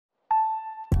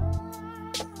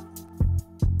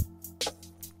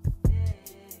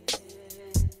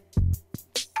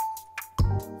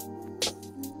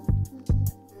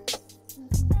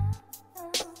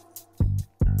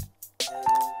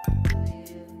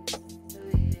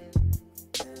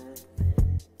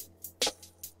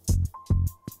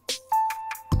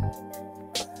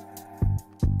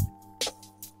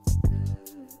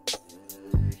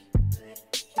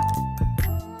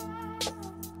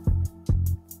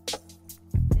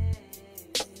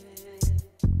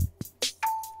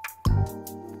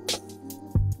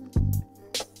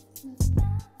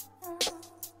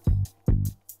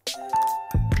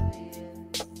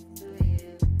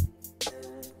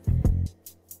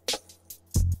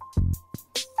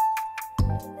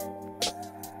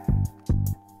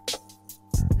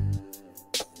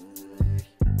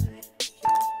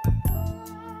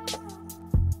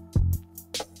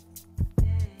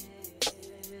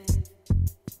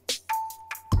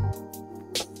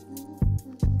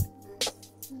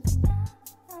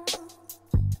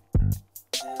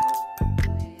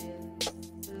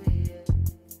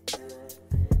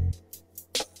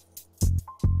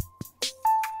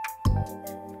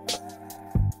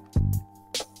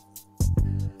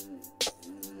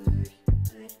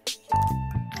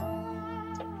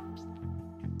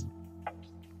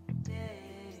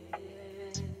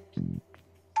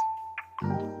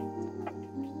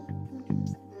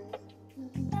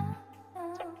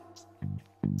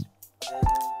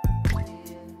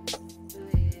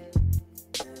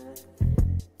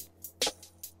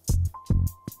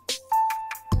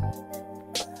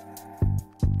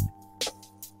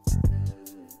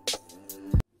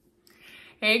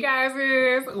Hey guys,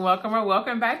 welcome or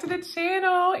welcome back to the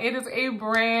channel. It is a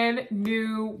brand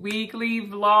new weekly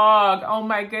vlog. Oh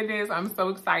my goodness, I'm so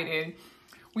excited.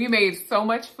 We made so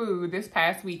much food this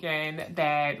past weekend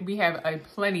that we have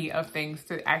plenty of things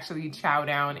to actually chow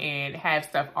down and have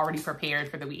stuff already prepared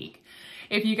for the week.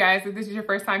 If this is your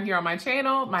first time here on my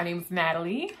channel, my name is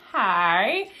Natalie.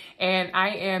 Hi, and I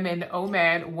am an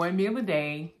OMAD 1 meal a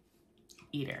day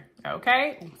eater.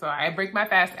 Okay, so I break my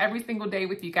fast every single day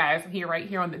with you guys right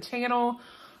here on the channel,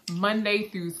 Monday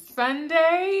through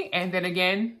Sunday, and then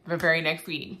again the very next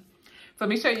week. So let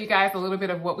me show you guys a little bit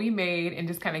of what we made and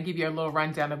just kind of give you a little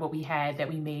rundown of what we had that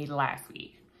we made last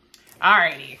week.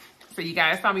 Alrighty, so you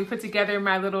guys saw me put together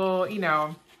my little,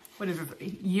 what is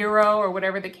this, gyro or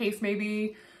whatever the case may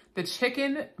be. The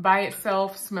chicken by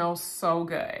itself smells so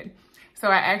good. So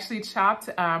I actually chopped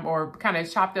up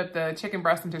the chicken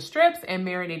breast into strips and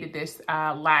marinated this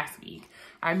last week.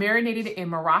 I marinated it in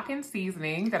Moroccan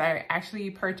seasoning that I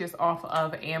actually purchased off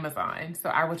of Amazon. So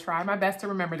I will try my best to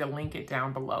remember to link it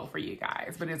down below for you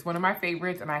guys. But it's one of my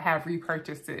favorites and I have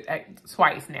repurchased it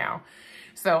twice now.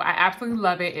 So I absolutely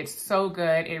love it. It's so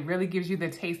good. It really gives you the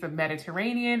taste of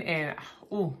Mediterranean and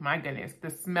oh my goodness, the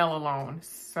smell alone,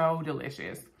 so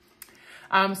delicious.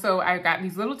 So I got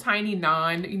these little tiny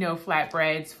naan,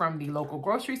 flatbreads from the local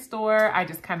grocery store. I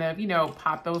just kind of,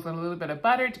 pop those in a little bit of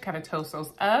butter to kind of toast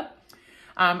those up.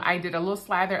 I did a little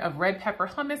slather of red pepper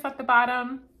hummus at the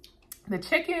bottom. The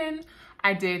chicken,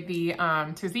 I did the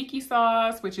tzatziki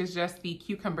sauce, which is just the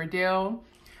cucumber dill.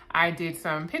 I did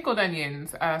some pickled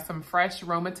onions, some fresh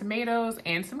Roma tomatoes,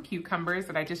 and some cucumbers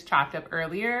that I just chopped up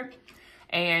earlier,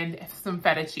 and some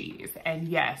feta cheese. And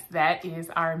yes, that is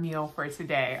our meal for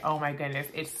today. Oh my goodness.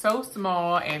 It's so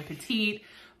small and petite,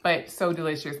 but so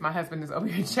delicious. My husband is over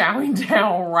here chowing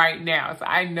down right now, so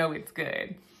I know it's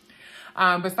good.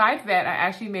 Besides that, I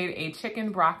actually made a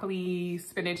chicken broccoli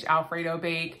spinach Alfredo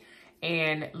bake.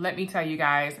 And let me tell you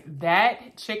guys,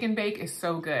 that chicken bake is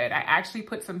so good. I actually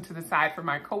put some to the side for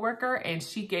my coworker and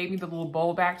she gave me the little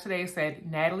bowl back today and said,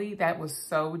 Natalie, that was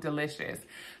so delicious.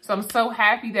 So I'm so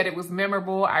happy that it was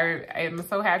memorable. I am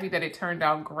so happy that it turned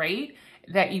out great,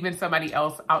 that even somebody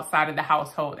else outside of the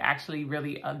household actually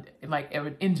really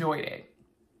enjoyed it.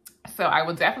 So I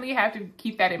will definitely have to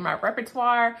keep that in my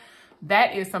repertoire.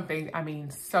 That is something,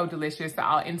 so delicious. So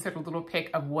I'll insert a little pic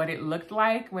of what it looked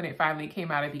like when it finally came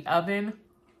out of the oven.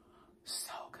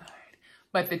 So good.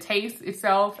 But the taste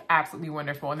itself, absolutely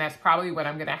wonderful. And that's probably what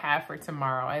I'm gonna have for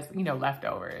tomorrow as,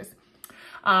 leftovers.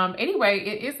 Anyway,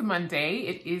 it is Monday.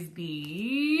 It is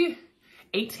the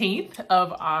 18th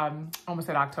of, almost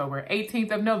said October,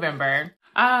 18th of November.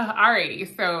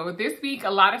 Alrighty, so this week,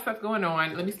 a lot of stuff going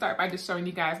on. Let me start by just showing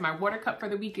you guys my water cup for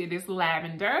the week. It is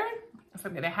lavender. So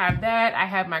I'm gonna have that. I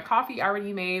have my coffee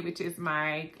already made, which is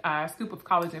my scoop of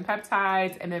collagen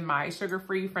peptides, and then my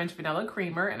sugar-free French vanilla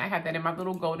creamer, and I have that in my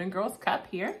little Golden Girls cup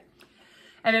here.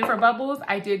 And then for bubbles,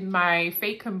 I did my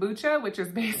fake kombucha, which is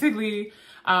basically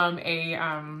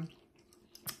a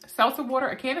seltzer water,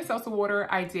 a can of seltzer water.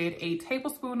 I did a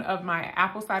tablespoon of my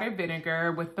apple cider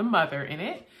vinegar with the mother in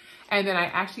it. And then I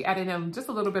actually added in just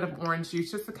a little bit of orange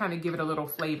juice just to kind of give it a little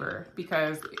flavor,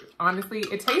 because honestly,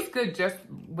 it tastes good just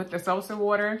with the seltzer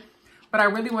water, but I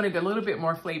really wanted a little bit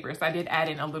more flavor. So I did add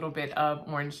in a little bit of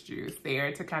orange juice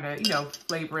there to kind of,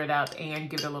 flavor it up and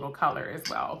give it a little color as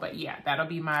well. But yeah, that'll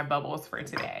be my bubbles for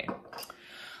today.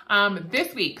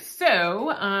 This week, so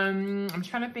I'm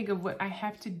trying to think of what I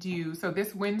have to do. So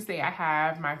this Wednesday, I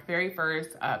have my very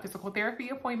first physical therapy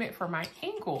appointment for my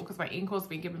ankle, because my ankle's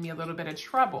been giving me a little bit of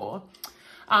trouble.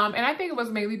 And I think it was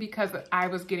mainly because I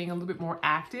was getting a little bit more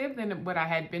active than what I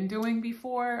had been doing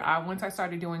before. Once I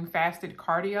started doing fasted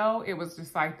cardio, it was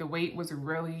just like the weight was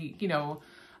really,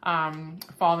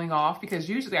 falling off, because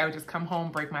usually I would just come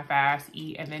home, break my fast,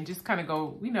 eat, and then just kind of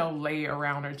go, lay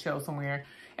around or chill somewhere.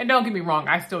 And don't get me wrong,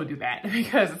 I still do that,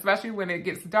 because especially when it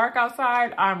gets dark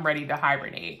outside, I'm ready to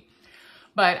hibernate.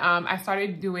 But I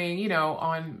started doing,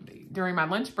 during my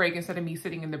lunch break, instead of me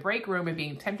sitting in the break room and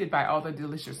being tempted by all the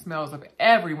delicious smells of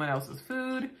everyone else's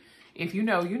food, if you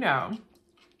know, you know,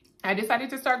 I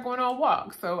decided to start going on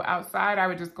walks. So outside, I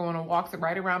would just go on walks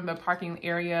right around the parking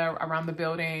area, around the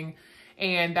building.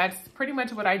 And that's pretty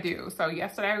much what I do. So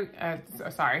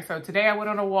so today I went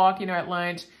on a walk, at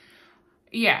lunch.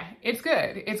 Yeah, it's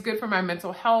good. It's good for my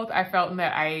mental health. I felt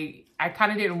that I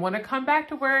kind of didn't want to come back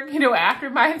to work, after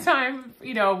my time,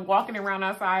 walking around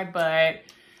outside, but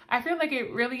I feel like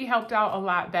it really helped out a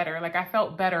lot better. Like I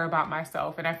felt better about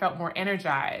myself and I felt more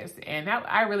energized, and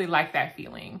I really like that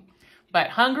feeling. But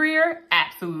hungrier,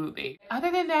 absolutely.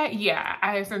 Other than that,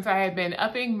 yeah, since I had been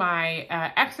upping my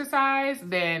exercise,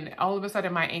 then all of a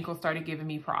sudden my ankle started giving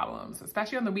me problems,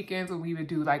 especially on the weekends when we would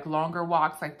do like longer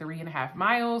walks, like 3.5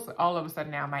 miles. All of a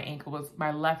sudden now my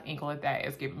left ankle at that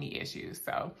is giving me issues.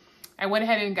 So I went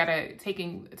ahead and got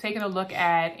taking a look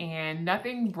at, and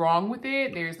nothing wrong with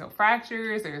it. There's no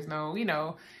fractures, there's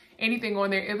no, anything on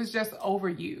there. It was just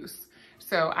overuse.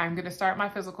 So I'm going to start my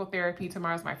physical therapy.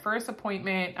 Tomorrow's my first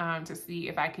appointment to see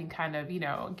if I can kind of,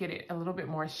 get it a little bit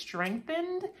more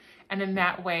strengthened. And in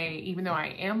that way, even though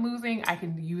I am losing, I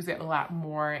can use it a lot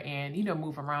more and,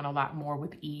 move around a lot more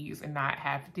with ease and not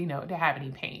have, to have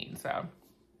any pain. So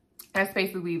that's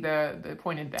basically the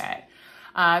point of that.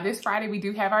 This Friday, we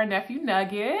do have our nephew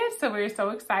Nugget. So we're so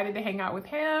excited to hang out with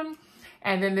him.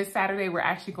 And then this Saturday, we're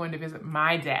actually going to visit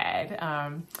my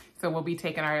dad. So we'll be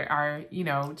taking our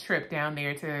trip down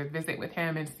there to visit with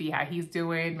him and see how he's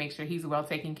doing, make sure he's well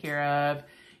taken care of,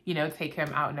 take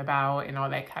him out and about and all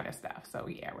that kind of stuff. So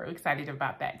yeah, we're excited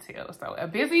about that too. So a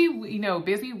busy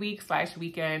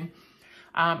week/weekend.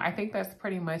 I think that's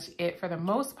pretty much it for the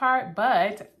most part,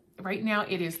 but right now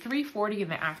it is 3:40 in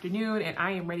the afternoon and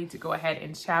I am ready to go ahead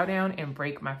and chow down and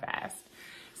break my fast.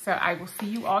 So I will see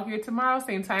you all here tomorrow,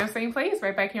 same time, same place,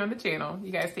 right back here on the channel.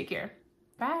 You guys take care.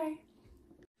 Bye.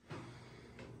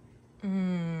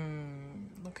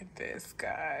 Look at this,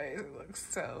 guys. It looks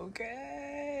so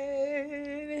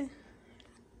good.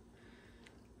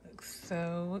 Looks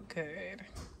so good.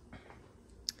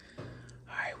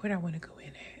 All right, where do I want to go in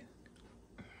at?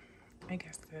 I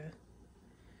guess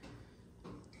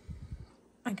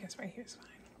right here is fine.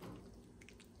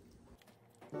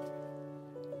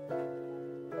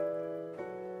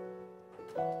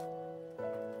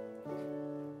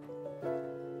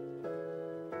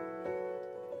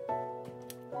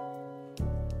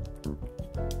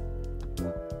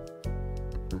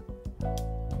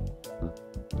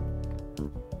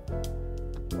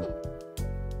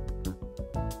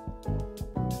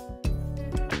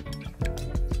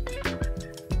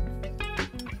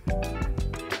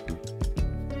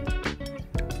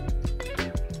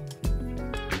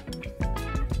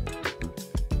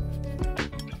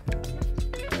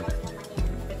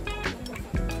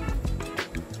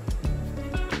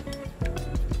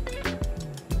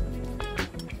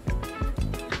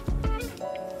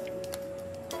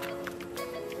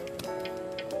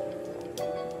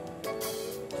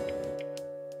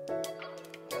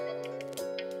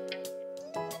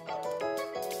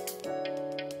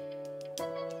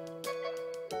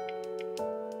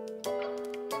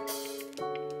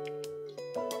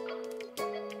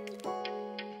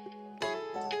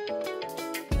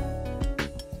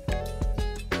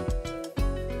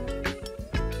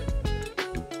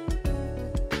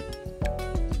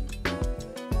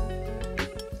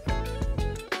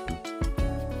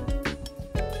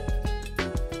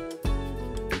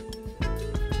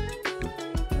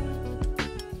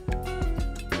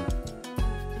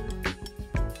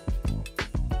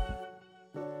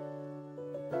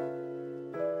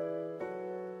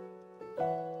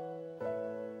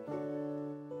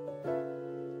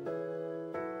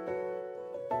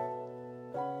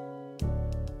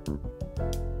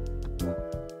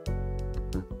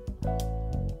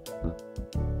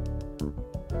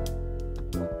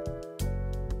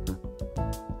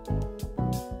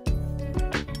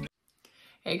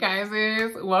 Hey guys,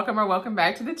 welcome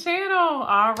back to the channel.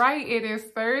 All right, it is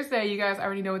Thursday. You guys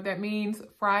already know what that means.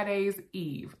 Friday's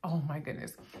Eve. Oh my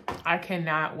goodness. I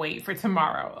cannot wait for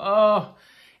tomorrow. Oh,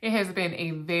 it has been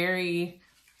a very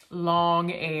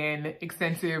long and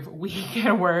extensive week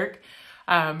at work.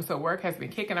 So work has been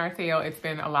kicking our tail. It's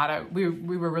been a lot of, we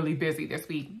were really busy this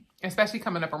week, especially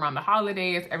coming up around the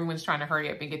holidays. Everyone's trying to hurry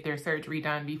up and get their surgery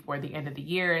done before the end of the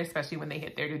year, especially when they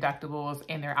hit their deductibles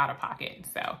and they're out of pocket.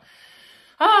 So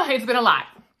it's been a lot,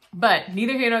 but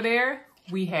neither here nor there,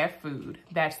 we have food.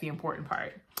 That's the important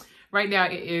part. Right now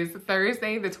it is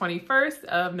Thursday, the 21st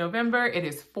of November. It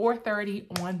is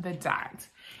 4:30 on the dot.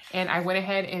 And I went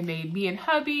ahead and made me and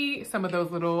hubby some of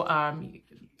those little,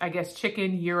 I guess,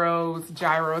 chicken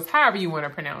gyros, however you want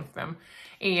to pronounce them.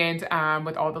 And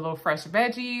with all the little fresh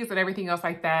veggies and everything else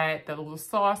like that, the little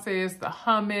sauces, the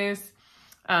hummus,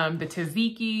 the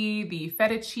tzatziki, the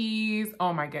feta cheese.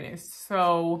 Oh my goodness,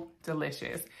 so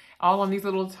delicious. All on these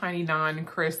little tiny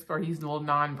non-crisp or these little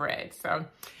non-bread. So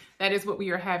that is what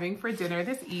we are having for dinner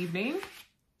this evening.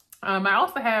 I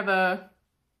also have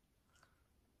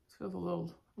feels a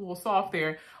little soft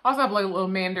there. Also have like a little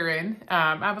mandarin.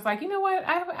 I was like, you know what?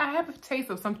 I have a taste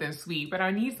of something sweet, but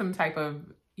I need some type of,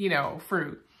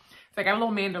 fruit. So I got a little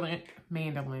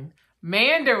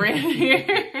Mandarin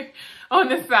here on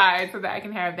the side so that I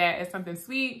can have that as something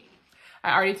sweet.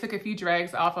 I already took a few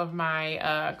dregs off of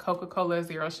my Coca-Cola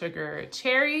Zero Sugar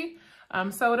Cherry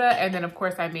soda. And then of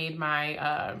course I made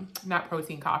my, not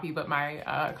protein coffee, but my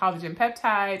collagen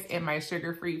peptides and my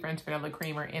sugar-free French vanilla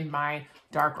creamer in my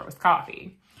dark roast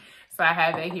coffee. So I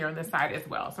have that here on the side as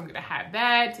well. So I'm gonna have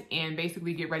that and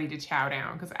basically get ready to chow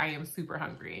down because I am super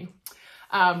hungry.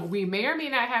 We may or may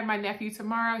not have my nephew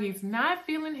tomorrow. He's not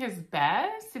feeling his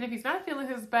best. And if he's not feeling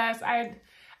his best,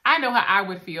 I know how I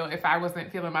would feel if I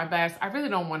wasn't feeling my best. I really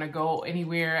don't want to go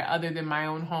anywhere other than my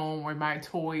own home where my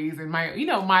toys and my, you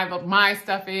know, my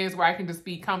stuff is, where I can just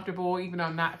be comfortable even though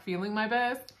I'm not feeling my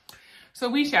best. So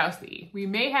we shall see. We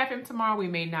may have him tomorrow. We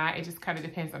may not. It just kind of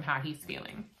depends on how he's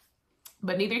feeling.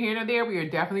 But neither here nor there, we are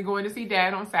definitely going to see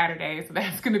Dad on Saturday. So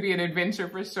that's going to be an adventure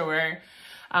for sure.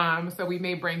 So we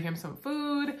may bring him some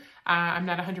food. I'm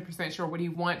not 100% sure what he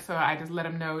wants. So I just let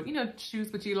him know, you know,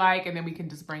 choose what you like. And then we can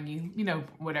just bring you, you know,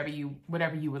 whatever you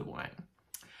would want.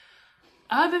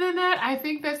 Other than that, I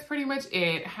think that's pretty much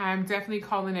it. I'm definitely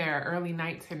calling it an early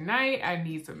night tonight. I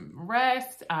need some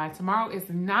rest. Tomorrow is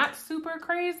not super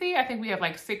crazy. I think we have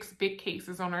like 6 big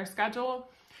cases on our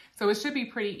schedule. So it should be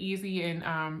pretty easy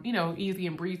and, you know, easy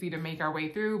and breezy to make our way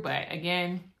through. But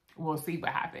again, we'll see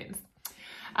what happens.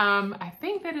 I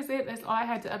think that is it. That's all I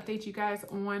had to update you guys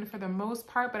on for the most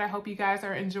part, but I hope you guys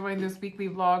are enjoying this weekly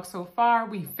vlog so far.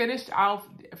 We finished off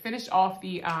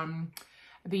the, is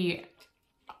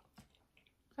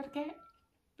that a cat?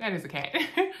 That is a cat.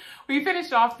 We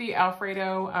finished off the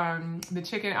Alfredo, the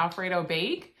chicken Alfredo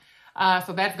bake.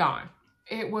 So that's gone.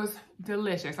 It was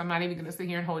delicious. I'm not even going to sit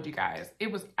here and hold you guys. It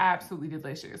was absolutely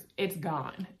delicious. It's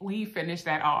gone. We finished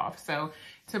that off. So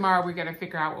tomorrow we're going to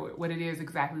figure out what it is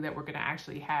exactly that we're going to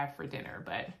actually have for dinner.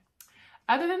 But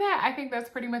other than that, I think that's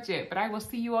pretty much it. But I will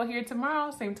see you all here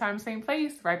tomorrow. Same time, same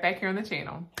place, right back here on the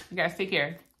channel. You guys take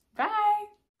care. Bye.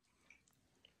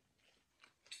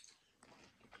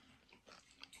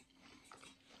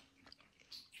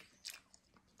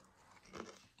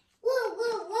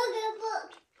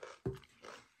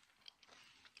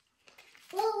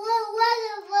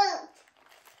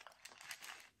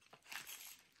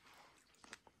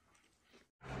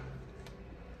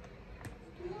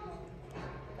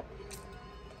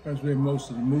 That's where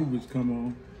most of the movies come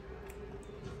on.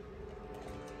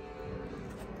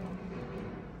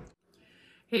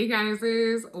 Hey guys,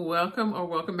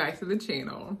 welcome back to the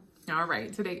channel. All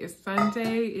right, today is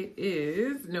Sunday. It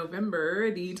is November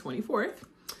the 24th.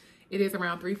 It is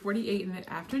around 3:48 in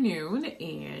the afternoon,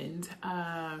 and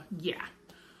yeah,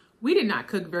 we did not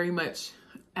cook very much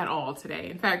at all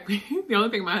today. In fact, the only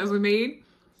thing my husband made,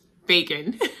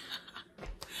 bacon.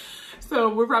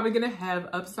 So we're probably gonna have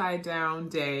upside down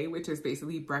day, which is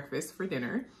basically breakfast for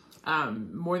dinner,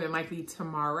 more than likely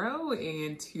tomorrow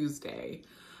and Tuesday.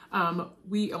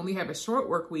 We only have a short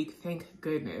work week, thank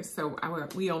goodness. So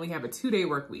we only have a 2-day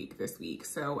work week this week.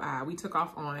 So we took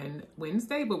off on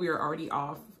Wednesday, but we were already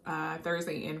off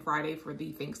Thursday and Friday for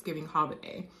the Thanksgiving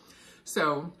holiday.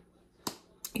 So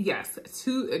yes,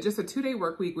 just a 2-day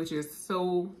work week, which is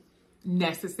so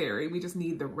necessary. We just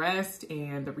need the rest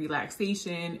and the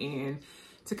relaxation and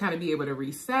to kind of be able to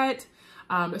reset.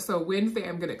 So Wednesday,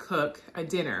 I'm going to cook a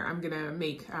dinner. I'm going to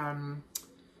make,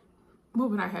 what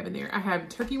would I have in there? I have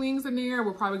turkey wings in there.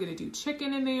 We're probably going to do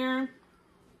chicken in there.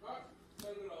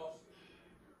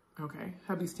 Okay.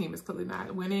 Hubby's team is clearly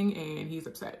not winning and he's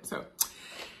upset. So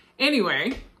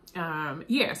anyway,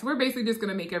 yeah, so we're basically just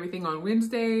gonna make everything on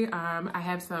Wednesday. I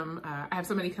have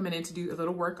somebody coming in to do a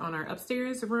little work on our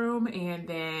upstairs room, and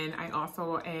then I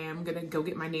also am gonna go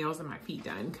get my nails and my feet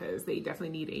done because they definitely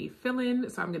need a fill-in.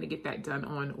 So I'm gonna get that done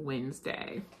on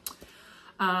Wednesday.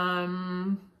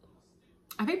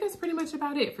 I think that's pretty much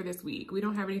about it for this week. We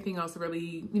don't have anything else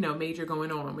really, you know, major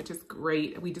going on, which is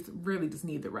great. We just really just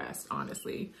need the rest,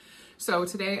 honestly. So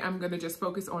today I'm going to just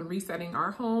focus on resetting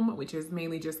our home, which is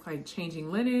mainly just like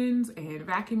changing linens and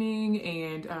vacuuming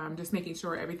and just making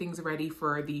sure everything's ready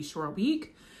for the short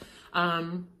week.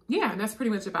 Yeah, and that's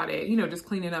pretty much about it. You know, just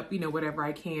cleaning up, you know, whatever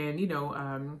I can. You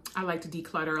know, I like to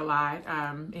declutter a lot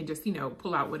and just, you know,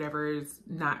 pull out whatever is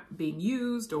not being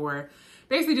used, or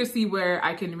basically just see where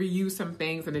I can reuse some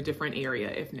things in a different area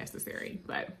if necessary.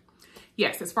 But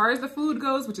yes, as far as the food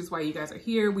goes, which is why you guys are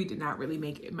here, we did not really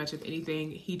make much of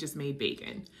anything. He just made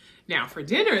bacon. Now for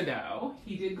dinner though,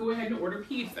 he did go ahead and order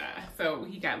pizza. So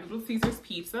he got Little Caesars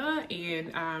pizza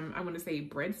and I want to say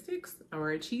breadsticks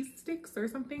or cheese sticks or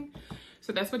something.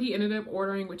 So that's what he ended up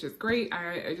ordering, which is great.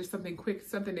 I just something quick,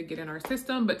 something to get in our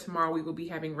system. But tomorrow we will be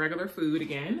having regular food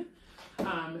again.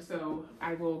 So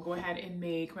I will go ahead and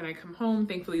make when I come home.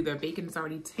 Thankfully, the bacon's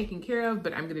already taken care of,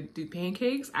 but I'm gonna do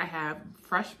pancakes. I have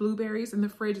fresh blueberries in the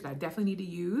fridge that I definitely need to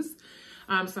use.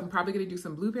 So I'm probably gonna do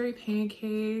some blueberry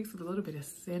pancakes with a little bit of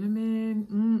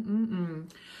cinnamon,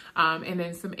 and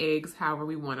then some eggs, however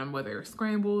we want them, whether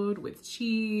scrambled with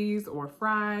cheese or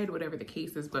fried, whatever the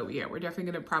case is. But yeah, we're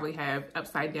definitely gonna probably have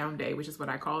upside down day, which is what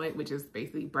I call it, which is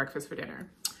basically breakfast for dinner.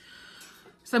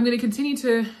 So I'm gonna continue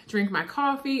to drink my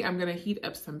coffee. I'm gonna heat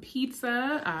up some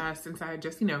pizza since I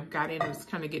just, got in and was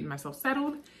kind of getting myself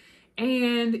settled.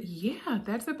 And yeah,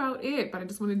 that's about it. But I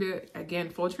just wanted to, again,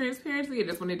 full transparency, I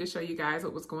just wanted to show you guys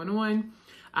what was going on.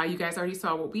 You guys already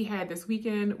saw what we had this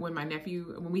weekend when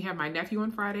we had my nephew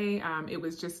on Friday. It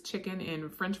was just chicken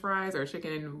and French fries, or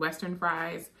chicken and Western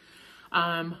fries.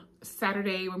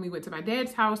 Saturday when we went to my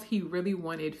dad's house, he really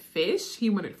wanted fish.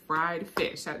 He wanted fried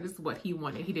fish. That is what he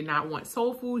wanted. He did not want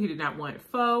soul food. He did not want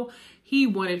pho. He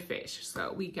wanted fish.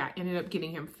 So we ended up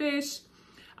getting him fish.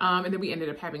 And then we ended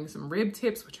up having some rib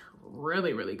tips, which are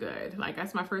really, really good. Like,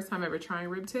 that's my first time ever trying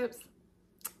rib tips.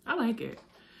 I like it.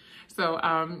 So,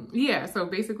 yeah, so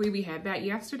basically we had that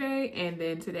yesterday, and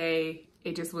then today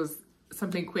it just was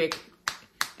something quick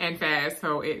and fast.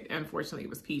 So it unfortunately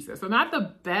was pizza. So not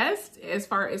the best as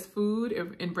far as food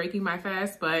in breaking my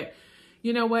fast, but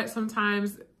you know what?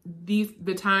 Sometimes the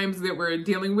times that we're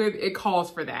dealing with, it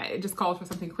calls for that. It just calls for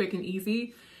something quick and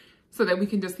easy so that we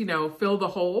can just, fill the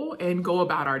hole and go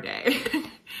about our day.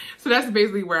 So that's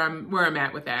basically where I'm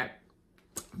at with that.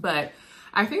 But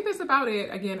I think that's about it.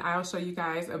 Again, I'll show you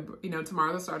guys,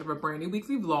 tomorrow's the start of a brand new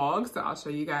weekly vlog. So I'll show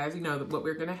you guys, what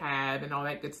we're going to have and all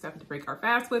that good stuff to break our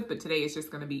fast with. But today is just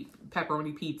going to be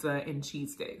pepperoni pizza and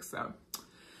cheese sticks. So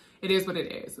it is what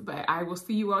it is. But I will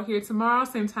see you all here tomorrow,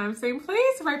 same time, same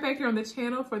place, right back here on the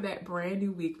channel for that brand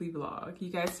new weekly vlog.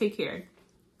 You guys take care.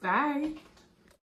 Bye.